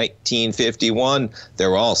high of 1951.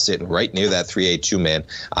 They're all sitting right near that 382, man.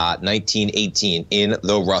 1918 in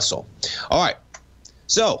the Russell. All right,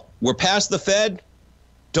 so we're past the Fed.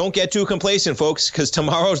 Don't get too complacent, folks, because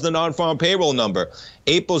tomorrow's the non-farm payroll number.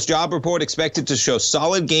 April's job report expected to show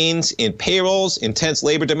solid gains in payrolls. Intense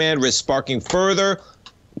labor demand risks sparking further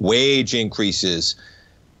wage increases.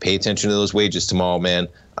 Pay attention to those wages tomorrow, man.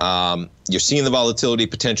 You're seeing the volatility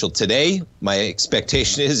potential today. My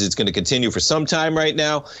expectation is it's going to continue for some time right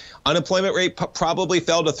now. Unemployment rate probably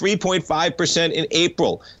fell to 3.5% in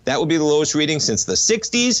April. That would be the lowest reading since the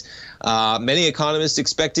 60s. Many economists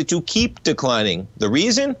expect it to keep declining. The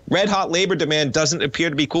reason? Red-hot labor demand doesn't appear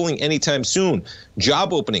to be cooling anytime soon.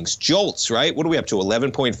 Job openings, jolts, right? What are we up to,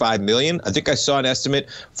 11.5 million? I think I saw an estimate,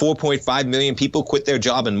 4.5 million people quit their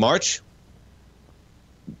job in March.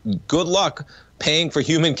 Good luck paying for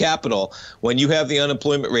human capital when you have the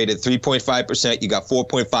unemployment rate at 3.5%. You got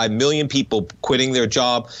 4.5 million people quitting their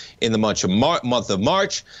job in the month of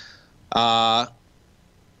March.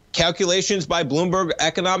 Calculations by Bloomberg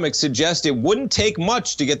Economics suggest it wouldn't take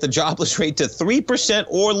much to get the jobless rate to 3%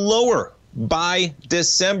 or lower by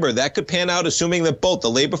December. That could pan out assuming that both the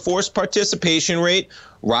labor force participation rate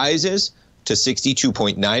rises to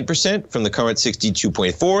 62.9% from the current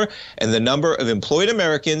 62.4%, and the number of employed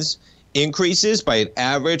Americans increases by an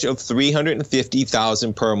average of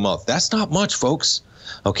 350,000 per month. That's not much, folks,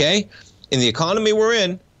 okay? In the economy we're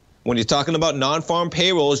in, when you're talking about non-farm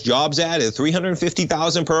payrolls, jobs added,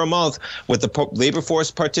 350,000 per month, with the labor force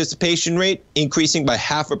participation rate increasing by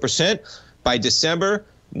 0.5% by December,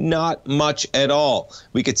 not much at all.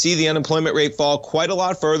 We could see the unemployment rate fall quite a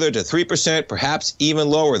lot further to 3%, perhaps even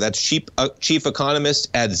lower. That's chief economist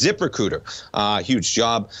at ZipRecruiter. Huge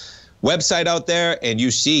job website out there, and you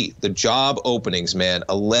see the job openings, man,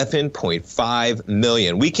 11.5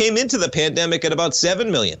 million. We came into the pandemic at about 7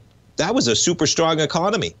 million. that was a super strong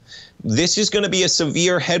economy. This is going to be a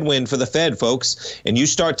severe headwind for the Fed, folks. And you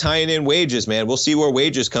start tying in wages, man. We'll see where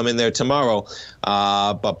wages come in there tomorrow.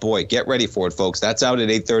 But boy, get ready for it, folks. That's out at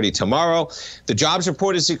 8:30 tomorrow. The jobs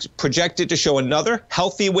report is projected to show another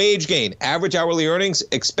healthy wage gain. Average hourly earnings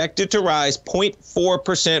expected to rise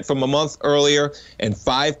 0.4% from a month earlier and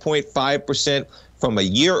 5.5% from a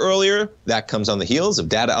year earlier. That comes on the heels of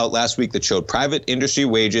data out last week that showed private industry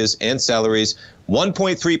wages and salaries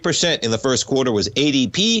 1.3% in the first quarter was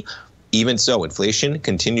ADP. Even so, inflation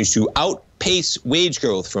continues to outpace wage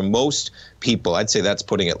growth for most people. I'd say that's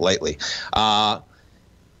putting it lightly.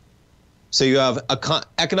 So you have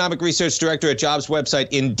economic research director at jobs website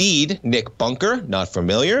Indeed, Nick Bunker, not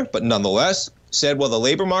familiar, but nonetheless, said, well, the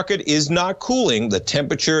labor market is not cooling. The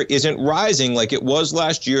temperature isn't rising like it was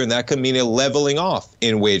last year, and that could mean a leveling off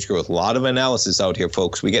in wage growth. A lot of analysis out here,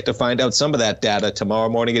 folks. We get to find out some of that data tomorrow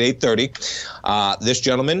morning at 8:30. This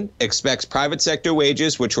gentleman expects private sector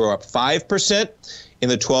wages, which were up 5% in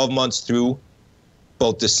the 12 months through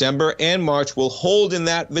both December and March, will hold in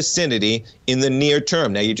that vicinity in the near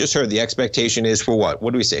term. Now, you just heard the expectation is for what?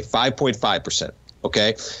 What do we say? 5.5%.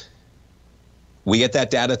 Okay. We get that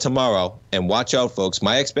data tomorrow, and watch out, folks.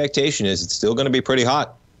 My expectation is it's still going to be pretty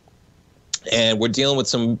hot. And we're dealing with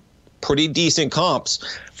some pretty decent comps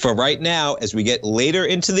for right now as we get later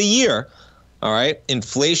into the year. All right,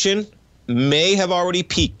 inflation may have already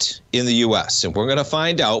peaked in the U.S., and we're going to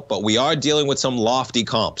find out, but we are dealing with some lofty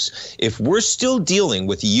comps. If we're still dealing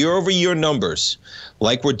with year-over-year numbers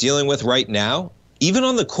like we're dealing with right now, even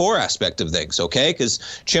on the core aspect of things, okay, because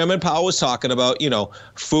Chairman Powell was talking about,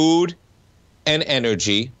 food and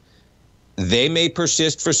energy, they may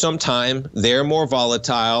persist for some time. They're more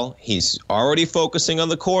volatile. He's already focusing on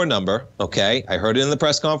the core number, okay? I heard it in the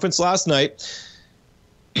press conference last night.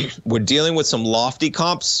 We're dealing with some lofty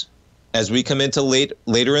comps as we come into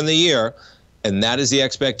later in the year, and that is the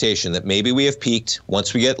expectation that maybe we have peaked.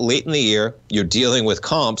 Once we get late in the year, you're dealing with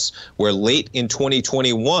comps where late in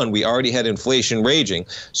 2021, we already had inflation raging.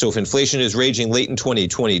 So if inflation is raging late in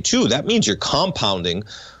 2022, that means you're compounding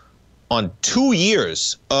on 2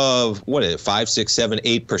 years of, 5, 6, 7,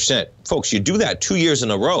 8%. Folks, you do that 2 years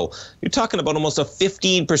in a row, you're talking about almost a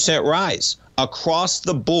 15% rise across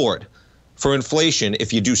the board for inflation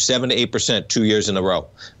if you do 7 to 8% 2 years in a row.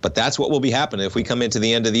 But that's what will be happening if we come into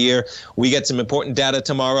the end of the year. We get some important data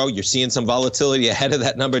tomorrow. You're seeing some volatility ahead of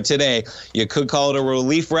that number today. You could call it a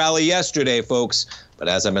relief rally yesterday, folks. But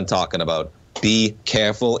as I've been talking about, be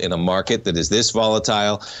careful in a market that is this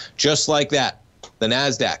volatile. Just like that, the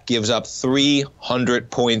NASDAQ gives up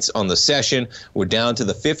 300 points on the session. We're down to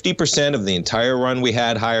the 50% of the entire run we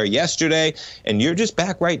had higher yesterday. And you're just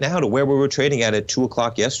back right now to where we were trading at 2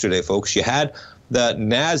 o'clock yesterday, folks. You had the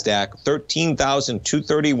NASDAQ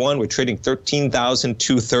 13,231. We're trading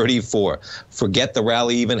 13,234. Forget the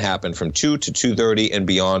rally even happened from 2 to 2:30 and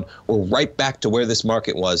beyond. We're right back to where this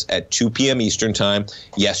market was at 2 p.m. Eastern time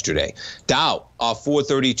yesterday. Dow off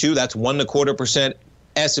 432. That's 1.25%.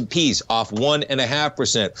 S&P's off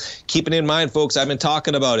 1.5%. Keeping in mind, folks, I've been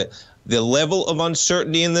talking about it. The level of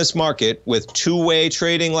uncertainty in this market with two-way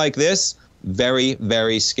trading like this, very,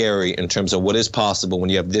 very scary in terms of what is possible when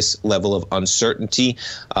you have this level of uncertainty.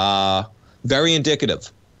 Very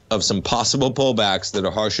indicative of some possible pullbacks that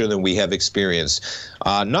are harsher than we have experienced.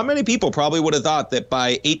 Not many people probably would have thought that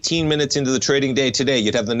by 18 minutes into the trading day today,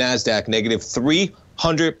 you'd have the NASDAQ negative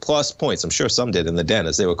 300 plus points. I'm sure some did in the den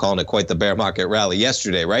as they were calling it quite the bear market rally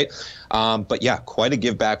yesterday, right? But yeah, quite a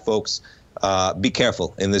give back, folks. Be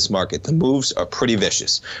careful in this market. The moves are pretty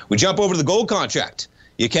vicious. We jump over to the gold contract.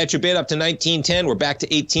 You catch a bid up to 1910. We're back to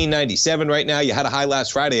 1897 right now. You had a high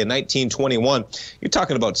last Friday at 1921. You're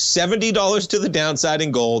talking about $70 to the downside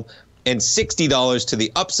in gold and $60 to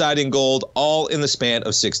the upside in gold, all in the span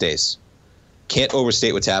of 6 days. Can't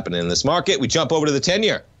overstate what's happening in this market. We jump over to the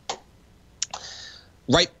 10-year.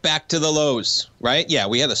 Right back to the lows, right? Yeah,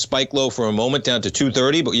 we had a spike low for a moment down to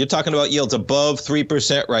 230, but you're talking about yields above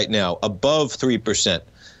 3% right now, above 3%,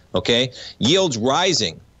 okay? Yields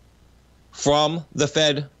rising from the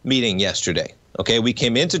Fed meeting yesterday. Okay, we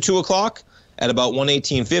came into 2 o'clock at about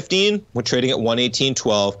 118.15. We're trading at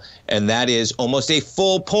 118.12, and that is almost a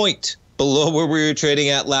full point below where we were trading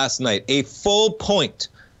at last night. A full point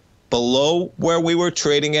below where we were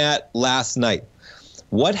trading at last night.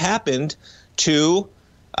 What happened to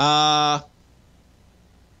the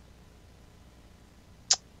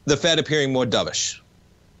Fed appearing more dovish?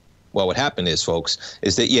 Well, what happened is, folks,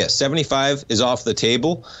 is that, yes, 75 is off the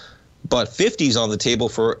table, but 50 is on the table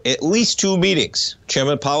for at least 2 meetings.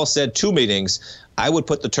 Chairman Powell said 2 meetings. I would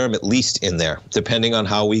put the term at least in there, depending on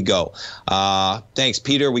how we go. Thanks,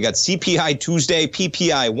 Peter. We got CPI Tuesday,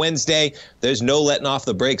 PPI Wednesday. There's no letting off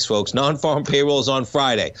the brakes, folks. Non-farm payrolls on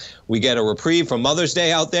Friday. We get a reprieve from Mother's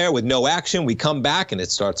Day out there with no action. We come back, and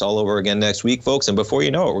it starts all over again next week, folks. And before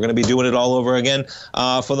you know it, we're going to be doing it all over again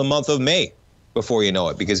for the month of May. Before you know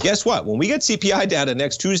it, because guess what? When we get CPI data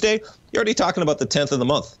next Tuesday, you're already talking about the 10th of the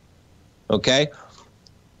month. Okay?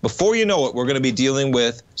 Before you know it, we're going to be dealing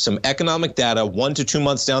with some economic data 1 to 2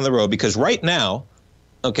 months down the road, because right now,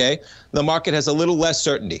 okay, the market has a little less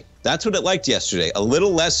certainty. That's what it liked yesterday, a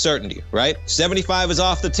little less certainty, right? 75 is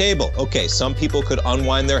off the table. Okay, some people could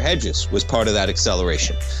unwind their hedges, was part of that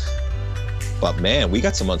acceleration. But man, we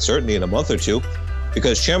got some uncertainty in a month or two,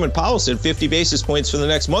 because Chairman Powell said 50 basis points for the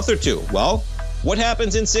next month or two. Well, what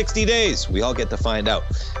happens in 60 days? We all get to find out.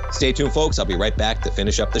 Stay tuned, folks. I'll be right back to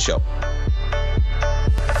finish up the show.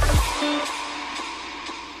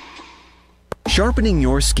 Sharpening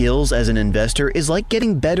your skills as an investor is like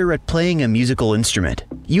getting better at playing a musical instrument.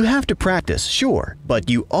 You have to practice, sure, but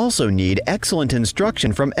you also need excellent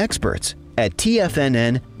instruction from experts. At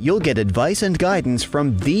TFNN, you'll get advice and guidance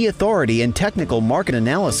from the authority in technical market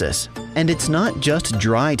analysis. And it's not just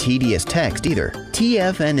dry, tedious text either.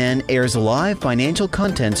 TFNN airs live financial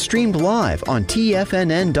content streamed live on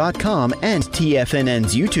TFNN.com and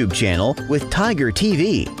TFNN's YouTube channel with Tiger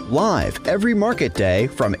TV, live every market day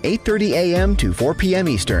from 8:30 a.m. to 4 p.m.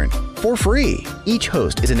 Eastern. For free. Each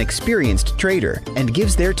host is an experienced trader and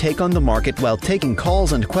gives their take on the market while taking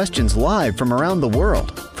calls and questions live from around the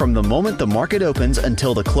world. From the moment the market opens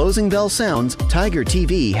until the closing bell sounds, Tiger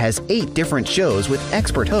TV has 8 different shows with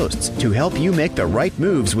expert hosts to help you make the right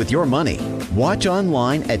moves with your money. Watch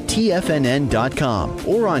online at TFNN.com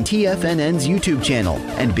or on TFNN's YouTube channel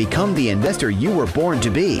and become the investor you were born to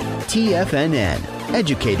be. TFNN,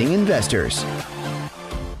 educating investors.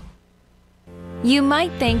 You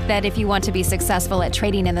might think that if you want to be successful at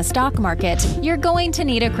trading in the stock market, you're going to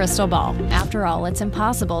need a crystal ball. After all, it's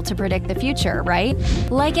impossible to predict the future, right?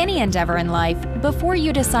 Like any endeavor in life, before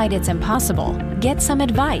you decide it's impossible, get some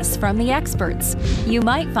advice from the experts. You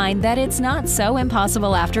might find that it's not so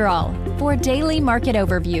impossible after all. For daily market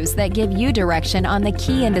overviews that give you direction on the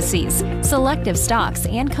key indices, selective stocks,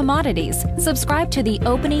 and commodities, subscribe to the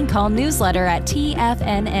Opening Call newsletter at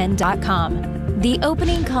TFNN.com. The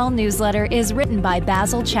Opening Call newsletter is written by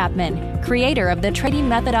Basil Chapman, creator of the trading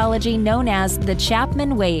methodology known as the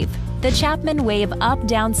Chapman Wave. The Chapman Wave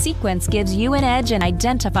up-down sequence gives you an edge in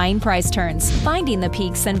identifying price turns, finding the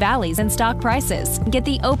peaks and valleys in stock prices. Get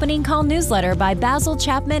the Opening Call newsletter by Basil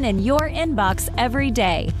Chapman in your inbox every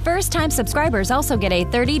day. First-time subscribers also get a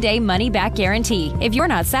 30-day money-back guarantee. If you're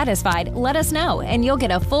not satisfied, let us know, and you'll get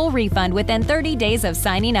a full refund within 30 days of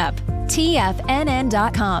signing up.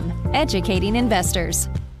 TFNN.com, educating investors.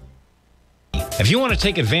 If you want to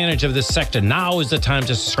take advantage of this sector, now is the time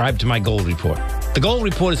to subscribe to my Gold Report. The Gold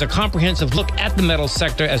Report is a comprehensive look at the metals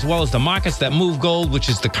sector as well as the markets that move gold, which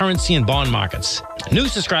is the currency and bond markets. New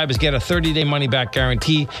subscribers get a 30-day money-back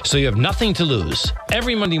guarantee, so you have nothing to lose.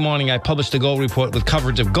 Every Monday morning, I publish the Gold Report with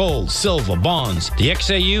coverage of gold, silver, bonds, the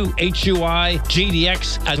XAU, HUI,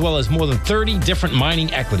 GDX, as well as more than 30 different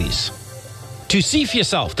mining equities. To see for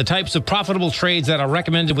yourself the types of profitable trades that are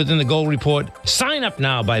recommended within the Gold Report, sign up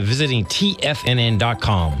now by visiting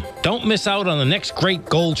TFNN.com. Don't miss out on the next great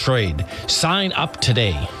gold trade. Sign up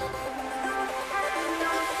today.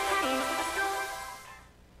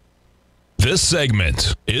 This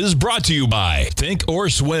segment is brought to you by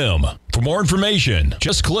Thinkorswim. For more information,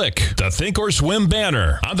 just click the Thinkorswim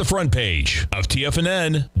banner on the front page of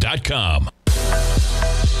TFNN.com.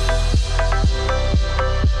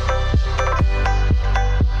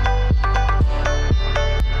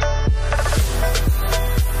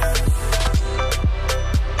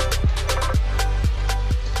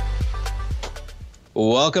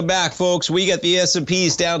 Welcome back, folks. We got the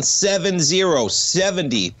S&Ps down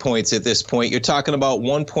 70 points at this point. You're talking about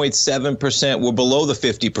 1.7%. We're below the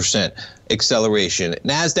 50% acceleration.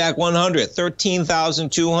 NASDAQ 100,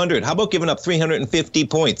 13,200. How about giving up 350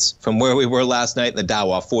 points from where we were last night in the Dow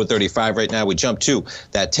off 435 right now? We jumped to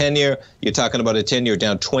that 10-year. You're talking about a 10-year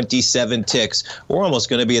down 27 ticks. We're almost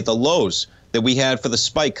going to be at the lows that we had for the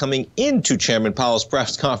spike coming into Chairman Powell's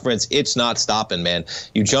press conference. It's not stopping, man.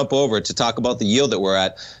 You jump over to talk about the yield that we're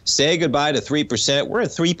at. Say goodbye to 3%. We're at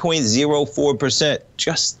 3.04%.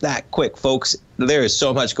 Just that quick, folks. There is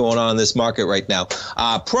so much going on in this market right now.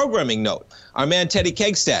 Programming note. Our man Teddy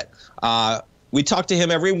Kegstad We talk to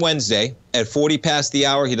him every Wednesday at 40 past the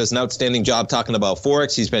hour. He does an outstanding job talking about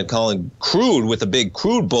Forex. He's been calling crude with a big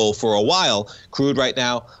crude bull for a while. Crude right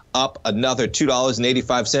now up another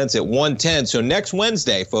 $2.85 at 110. So next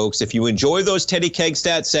Wednesday, folks, if you enjoy those Teddy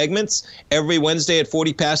Kegstat segments every Wednesday at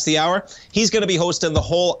 40 past the hour, he's going to be hosting the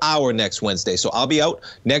whole hour next Wednesday. So I'll be out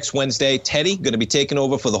next Wednesday. Teddy going to be taking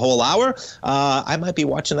over for the whole hour. I might be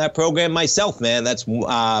watching that program myself, man. That's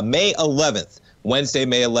May 11th. Wednesday,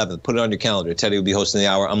 May 11th. Put it on your calendar. Teddy will be hosting the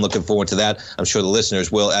hour. I'm looking forward to that. I'm sure the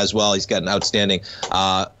listeners will as well. He's got an outstanding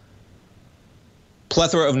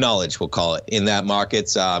plethora of knowledge, we'll call it, in that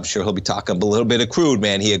market. I'm sure he'll be talking a little bit of crude,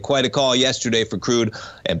 man. He had quite a call yesterday for crude.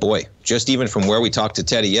 And boy, just even from where we talked to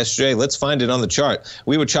Teddy yesterday, let's find it on the chart.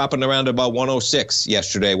 We were chopping around about 106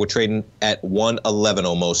 yesterday. We're trading at 111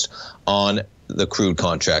 almost on the crude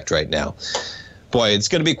contract right now. Boy, it's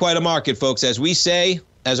going to be quite a market, folks. As we say,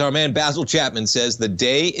 as our man Basil Chapman says, the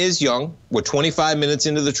day is young. We're 25 minutes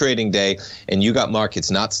into the trading day, and you got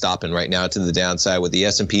markets not stopping right now to the downside with the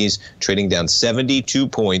S&Ps trading down 72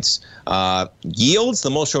 points. Yields,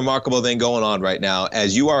 the most remarkable thing going on right now,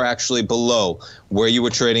 as you are actually below where you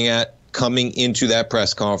were trading at coming into that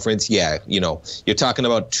press conference. Yeah, you're talking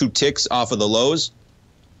about 2 ticks off of the lows.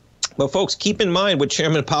 But, folks, keep in mind what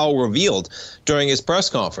Chairman Powell revealed during his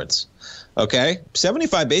press conference. Okay,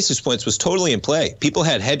 75 basis points was totally in play. People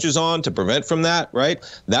had hedges on to prevent from that, right?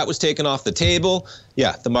 That was taken off the table.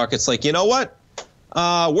 Yeah, the market's like, you know what?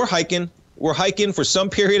 We're hiking. We're hiking for some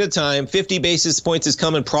period of time. 50 basis points is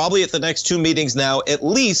coming probably at the next 2 meetings now, at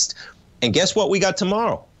least. And guess what we got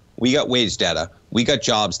tomorrow? We got wage data. We got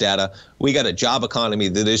jobs data. We got a job economy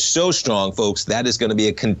that is so strong, folks, that is going to be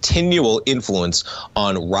a continual influence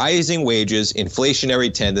on rising wages,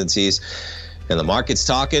 inflationary tendencies. And the market's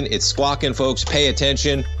talking, it's squawking, folks. Pay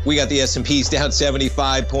attention. We got the S&Ps down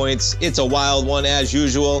 75 points. It's a wild one as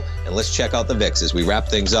usual. And let's check out the VIX as we wrap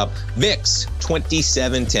things up. VIX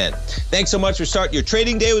 2710. Thanks so much for starting your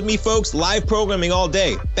trading day with me, folks. Live programming all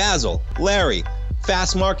day. Basil, Larry,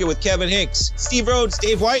 Fast Market with Kevin Hincks, Steve Rhodes,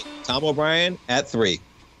 Dave White, Tom O'Brien at 3.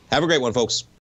 Have a great one, folks.